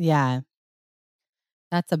 Yeah.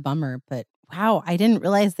 That's a bummer, but wow, I didn't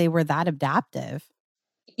realize they were that adaptive.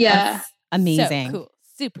 Yeah. That's amazing. So cool.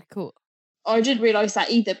 Super cool. I didn't realise that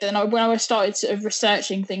either, but then when I started sort of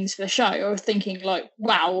researching things for the show, I was thinking like,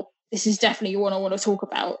 wow, this is definitely one I want to talk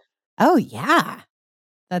about. Oh, yeah.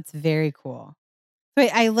 That's very cool.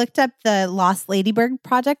 Wait, I looked up the Lost Ladybird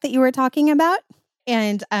project that you were talking about,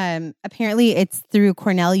 and apparently it's through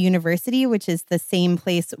Cornell University, which is the same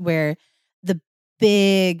place where the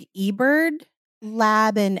big eBird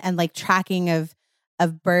lab and like tracking of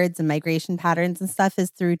birds and migration patterns and stuff is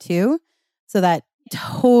through too. So that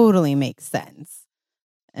totally makes sense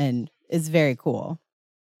and is very cool.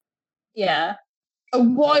 Yeah. A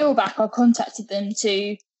while back I contacted them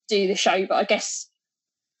to do the show, but I guess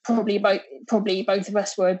probably both of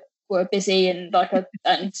us were busy and it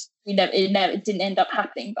didn't end up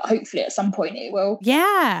happening, but hopefully at some point it will.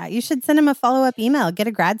 Yeah, you should send them a follow-up email. Get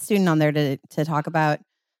a grad student on there to talk about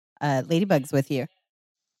ladybugs with you.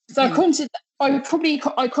 So I contacted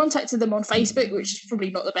them on Facebook, which is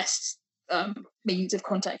probably not the best means of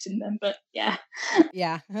contacting them, but yeah.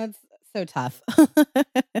 Yeah, that's so tough.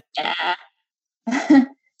 Yeah.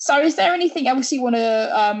 So is there anything else you want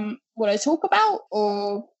to talk about,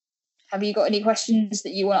 or have you got any questions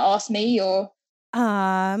that you want to ask me, or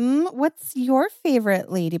what's your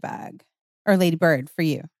favorite ladybug or ladybird for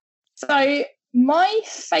you? So my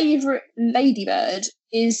favorite ladybird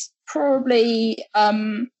is probably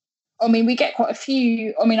we get quite a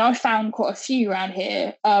few. I mean, I found quite a few around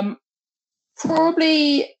here.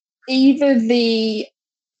 Probably either the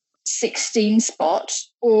 16 spot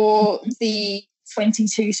or the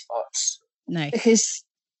 22 spots. Nice. Because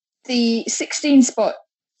the 16 spot,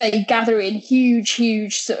 they gather in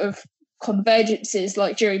huge sort of convergences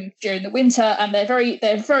like during the winter, and they're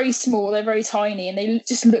very small, they're very tiny, and they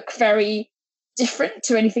just look very different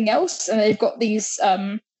to anything else. And they've got these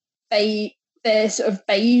they're sort of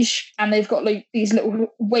beige, and they've got like these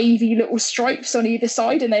little wavy little stripes on either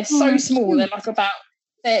side, and they're so small. Cute.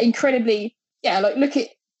 They're incredibly, look at,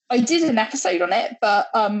 I did an episode on it, but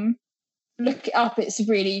look it up. It's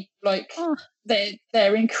really like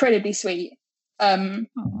they're incredibly sweet.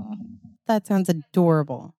 That sounds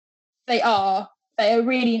adorable. They are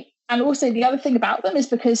really, and also the other thing about them is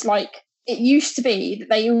because like it used to be that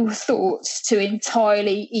they all thought to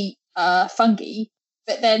entirely eat fungi,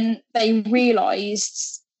 but then they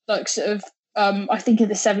realised like sort of I think in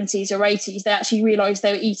the 70s or 80s they actually realised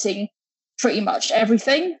they were eating pretty much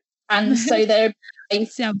everything, and so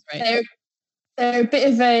sounds right. They're a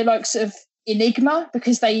bit of a like sort of enigma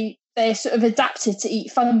because they're sort of adapted to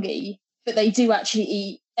eat fungi, but they do actually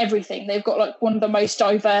eat everything. They've got like one of the most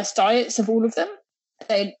diverse diets of all of them.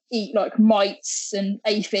 They eat like mites and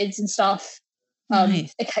aphids and stuff.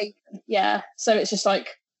 Nice. Occasionally, yeah. So it's just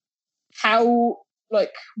like how,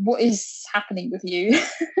 like, what is happening with you,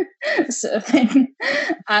 sort of thing.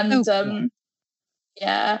 And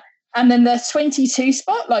yeah. And then the 22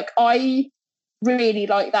 spot, like I really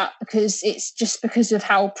like that because it's just because of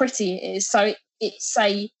how pretty it is. So it's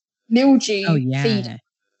a mildew feeder,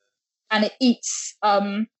 and it eats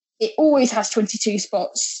it always has 22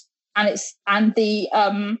 spots, and I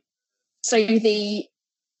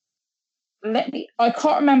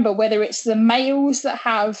can't remember whether it's the males that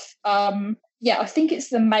have I think it's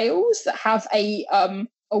the males that have a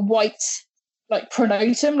white like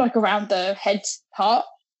pronotum like around the head part,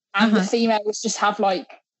 and the females just have like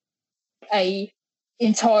a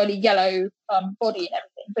entirely yellow body and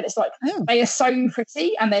everything. But it's like they are so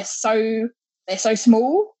pretty, and they're so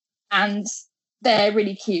small, and they're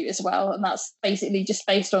really cute as well, and that's basically just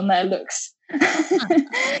based on their looks.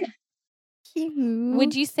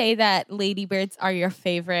 Would you say that ladybirds are your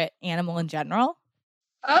favorite animal in general?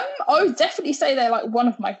 I would definitely say they're like one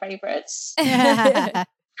of my favorites. I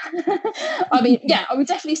mean, yeah, I would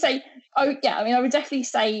definitely say I would definitely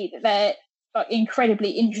say that they're like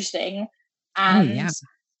incredibly interesting, and yeah.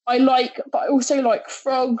 but I also like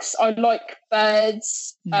frogs. I like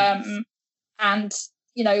birds, Nice. and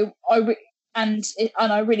I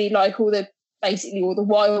really like basically all the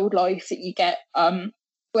wildlife that you get.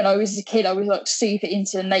 When I was a kid, I was like super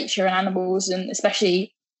into nature and animals, and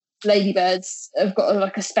especially ladybirds have got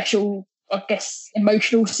like a special, I guess,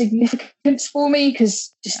 emotional significance for me,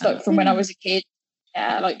 because just like from when I was a kid,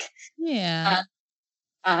 but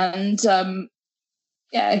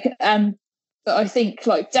I think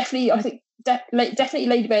like definitely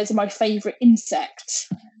ladybirds are my favorite insect,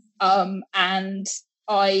 and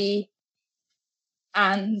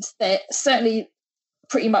they're certainly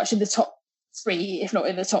pretty much in the top 3, if not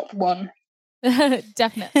in the top 1.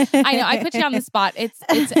 Definitely. I know. I put you on the spot. It's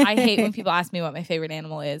I hate when people ask me what my favorite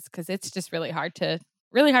animal is, because it's just really hard to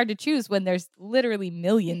choose when there's literally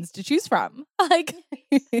millions to choose from. Like,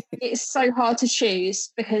 it's so hard to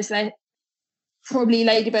choose, because they're probably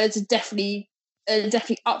ladybirds are definitely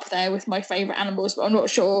up there with my favorite animals, but I'm not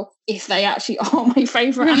sure if they actually are my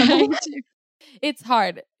favorite animals. It's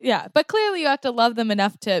hard. Yeah. But clearly you have to love them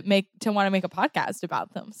enough to want to make a podcast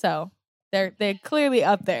about them. So they're clearly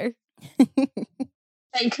up there.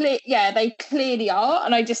 They clearly are.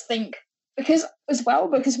 And I just think because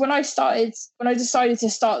when I decided to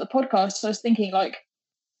start the podcast, I was thinking, like,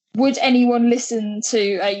 would anyone listen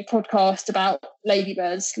to a podcast about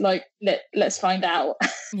ladybirds? Like, let's find out.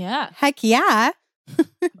 Yeah. Heck yeah.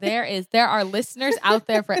 There are listeners out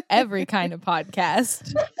there for every kind of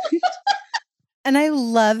podcast. And I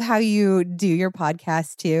love how you do your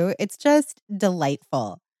podcast too. It's just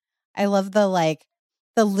delightful. I love the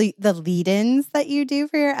lead-ins that you do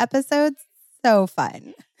for your episodes. So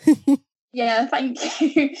fun. Yeah, thank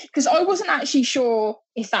you. Because I wasn't actually sure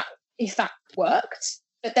if that worked,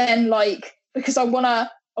 but then because I wasn't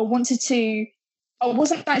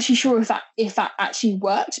actually sure if that actually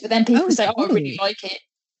worked. But then people say, "Oh, I really like it,"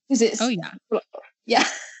 because it's yeah.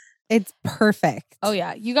 It's perfect. Oh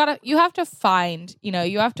yeah. You have to find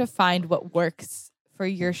what works for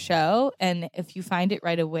your show. And if you find it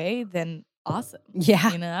right away, then awesome.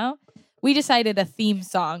 Yeah. We decided a theme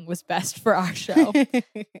song was best for our show.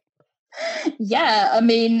 Yeah. I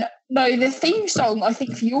mean, no, the theme song I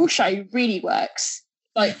think for your show really works.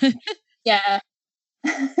 Like, yeah.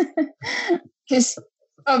 Because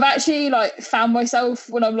I've actually found myself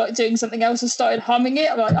when I'm doing something else and started humming it.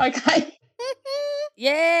 I'm like, okay.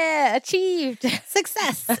 Yeah, achieved.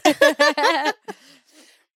 Success.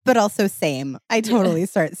 But also same. I totally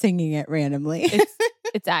start singing it randomly.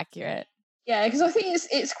 It's accurate. Yeah, because I think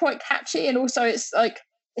it's quite catchy, and also it's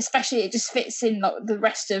especially it just fits in with the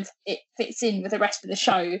rest of the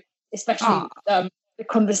show, especially the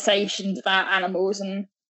conversations about animals, and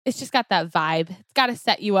it's just got that vibe. It's got to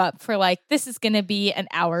set you up for this is going to be an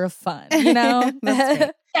hour of fun, you know? That's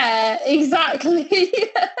right. Yeah, exactly.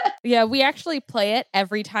 Yeah, we actually play it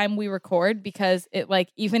every time we record, because it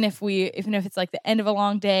even if it's the end of a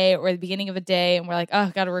long day or the beginning of a day and we're like, oh,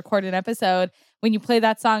 got to record an episode, when you play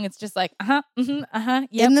that song, it's just yep. In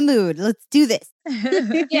the mood. Let's do this.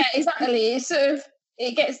 Yeah, exactly. It sort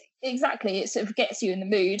of gets you in the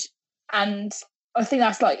mood, and I think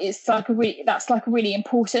that's really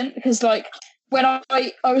important, because when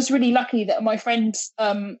I was really lucky that my friend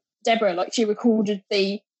Deborah, she recorded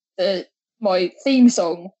my theme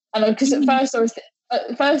song, and because at first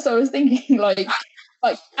I was thinking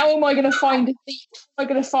how am I going to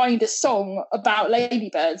find a song about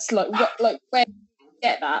ladybirds? Where do you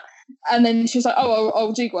get that? And then she was like, oh,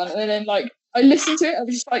 I'll do one. And then I listened to it. I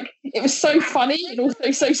was just it was so funny and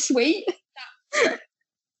also so sweet.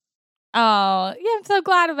 Oh, yeah, I'm so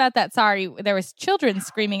glad about that. Sorry, there was children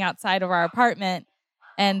screaming outside of our apartment,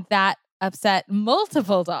 and that upset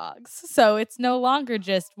multiple dogs. So it's no longer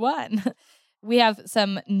just one. We have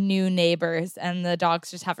some new neighbors, and the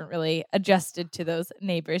dogs just haven't really adjusted to those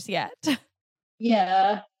neighbors yet.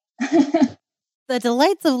 Yeah. The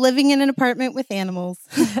delights of living in an apartment with animals.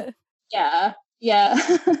 Yeah.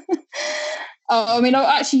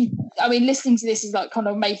 Listening to this is kind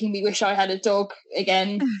of making me wish I had a dog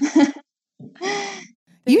again.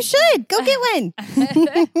 You should go get one.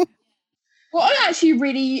 What I actually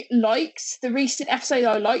really liked, the recent episode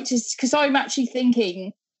I liked, is because I'm actually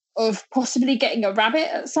thinking of possibly getting a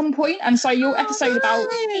rabbit at some point. And so your episode about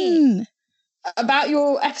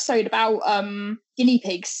guinea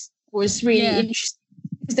pigs was really interesting,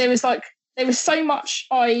 because there was so much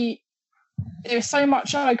I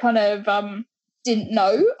kind of didn't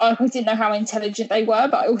know. I didn't know how intelligent they were,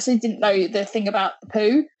 but I also didn't know the thing about the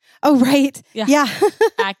poo. Oh, right. Yeah.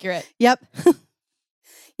 Accurate. Yep.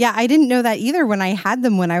 Yeah, I didn't know that either when I had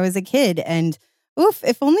them when I was a kid. And oof,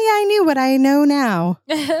 if only I knew what I know now.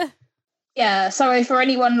 Yeah, sorry for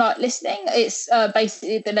anyone like listening. It's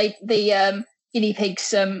basically the guinea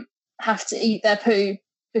pigs have to eat their poo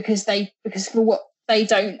because for what they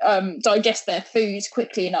don't digest their food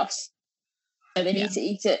quickly enough. So they need to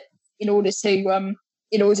eat it in order to stay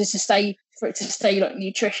like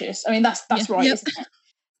nutritious. I mean that's right, isn't it?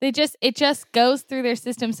 It just goes through their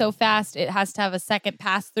system so fast it has to have a second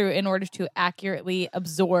pass through in order to accurately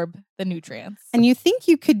absorb the nutrients. And you think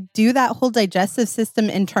you could do that whole digestive system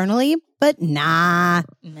internally, but nah.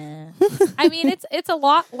 I mean, it's a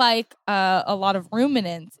lot like a lot of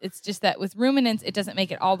ruminants. It's just that with ruminants, it doesn't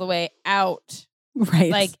make it all the way out. Right.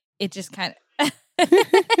 Like it just kind of,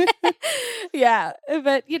 yeah.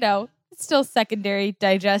 But it's still secondary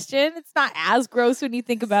digestion. It's not as gross when you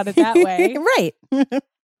think about it that way. Right.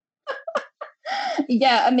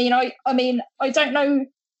 Yeah, I don't know.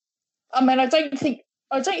 I don't think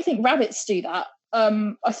rabbits do that.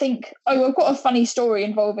 I think I've got a funny story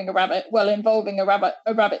involving a rabbit. Well, involving a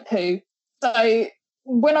rabbit poo. So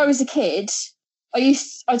when I was a kid, I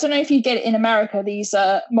don't know if you get it in America. These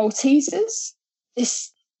Maltesers.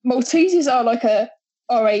 Maltesers are like the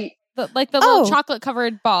little chocolate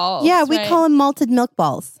covered balls. Yeah, we right? call them malted milk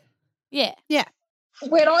balls. Yeah.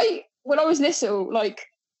 When I was little, like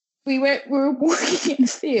we were walking in the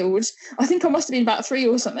field. I think I must have been about 3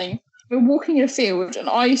 or something. We were walking in a field, and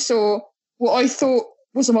I saw what I thought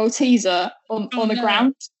was a Malteser on the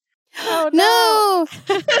ground. Oh no!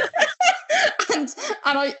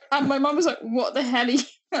 and my mum was like, "What the hell are you?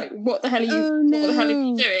 Like, what the hell are you? No. What the hell are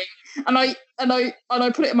you doing?" And I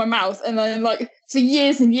put it in my mouth, and then like for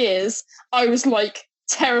years and years, I was like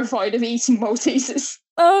terrified of eating Maltesers.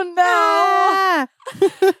 Oh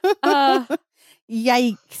no!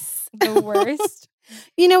 Yikes! The worst.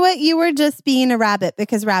 You know what? You were just being a rabbit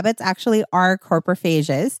because rabbits actually are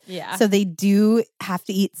coprophages. Yeah. So they do have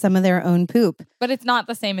to eat some of their own poop. But it's not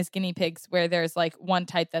the same as guinea pigs where there's like one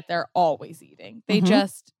type that they're always eating. They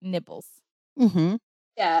just nibbles. Mm-hmm.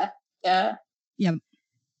 Yeah.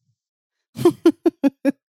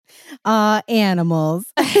 Animals.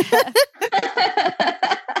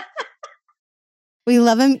 We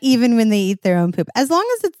love them even when they eat their own poop. As long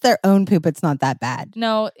as it's their own poop, it's not that bad.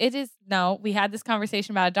 No, it is. No, we had this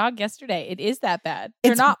conversation about a dog yesterday. It is that bad.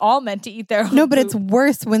 They're not all meant to eat their own No, but poop. it's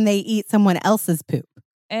worse when they eat someone else's poop.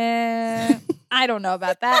 I don't know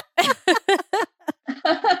about that.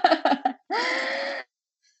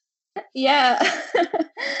 Yeah.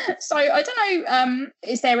 So I don't know.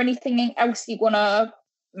 Is there anything else you want to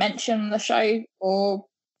mention on the show, or?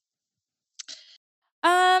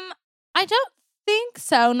 I don't think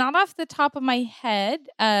so. Not off the top of my head.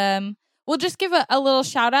 We'll just give a little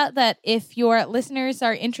shout out that if your listeners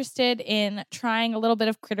are interested in trying a little bit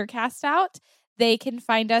of Crittercast out, they can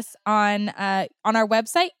find us on our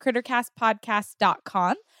website,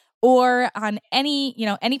 crittercastpodcast.com, or on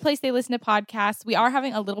any place they listen to podcasts. We are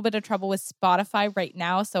having a little bit of trouble with Spotify right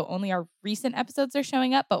now, so only our recent episodes are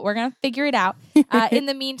showing up, but we're going to figure it out. In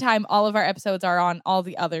the meantime, all of our episodes are on all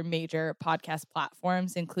the other major podcast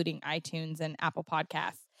platforms, including iTunes and Apple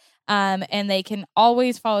Podcasts. And they can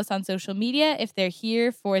always follow us on social media if they're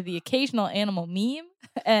here for the occasional animal meme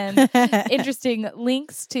and interesting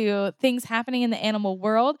links to things happening in the animal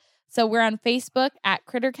world. So we're on Facebook at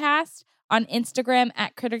Crittercast, on Instagram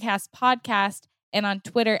at Crittercast Podcast, and on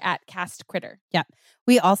Twitter at CastCritter. Yeah.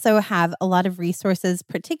 We also have a lot of resources,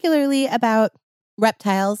 particularly about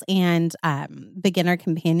reptiles and beginner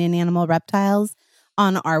companion animal reptiles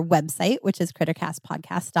on our website, which is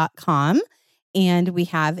crittercastpodcast.com. And we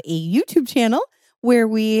have a YouTube channel where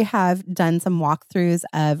we have done some walkthroughs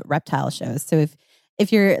of reptile shows. So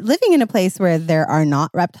if you're living in a place where there are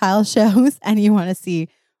not reptile shows and you want to see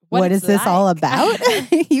what is this all about,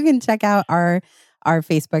 you can check out our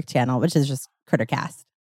Facebook channel, which is just Crittercast.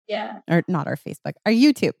 Yeah. Or not our Facebook, our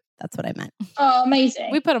YouTube. That's what I meant. Oh,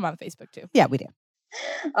 amazing. We put them on Facebook too. Yeah, we do.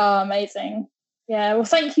 Oh, amazing. Yeah. Well,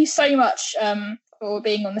 thank you so much for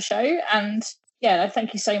being on the show. And yeah,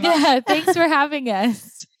 thank you so much. Yeah, thanks for having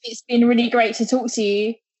us. It's been really great to talk to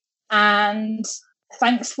you. And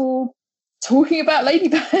thanks for talking about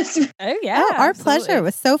ladybirds. Oh, yeah. Oh, our pleasure. It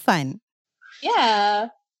was so fun. Yeah.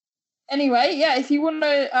 Anyway, yeah, if you want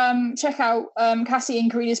to check out Cassie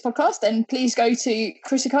and Karina's podcast, then please go to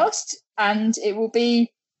Crittercast, and it will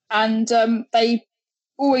be, and they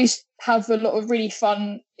always have a lot of really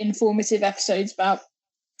fun, informative episodes about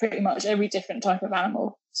pretty much every different type of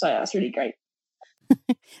animal. So that's really great.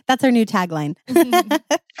 That's our new tagline.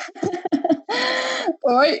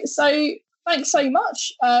 All right, so thanks so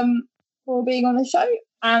much for being on the show,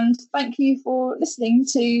 And thank you for listening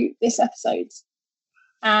to this episode.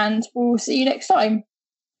 And we'll see you next time.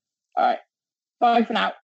 All right. Bye for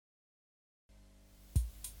now.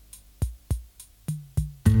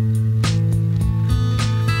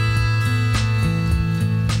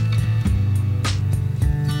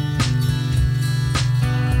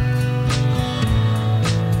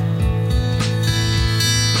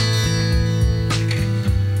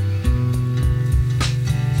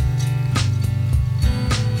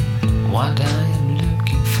 What I am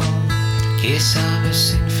looking for, yes, I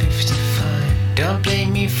was in 55. Don't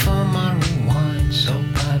blame me for my rewind, so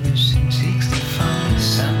I was in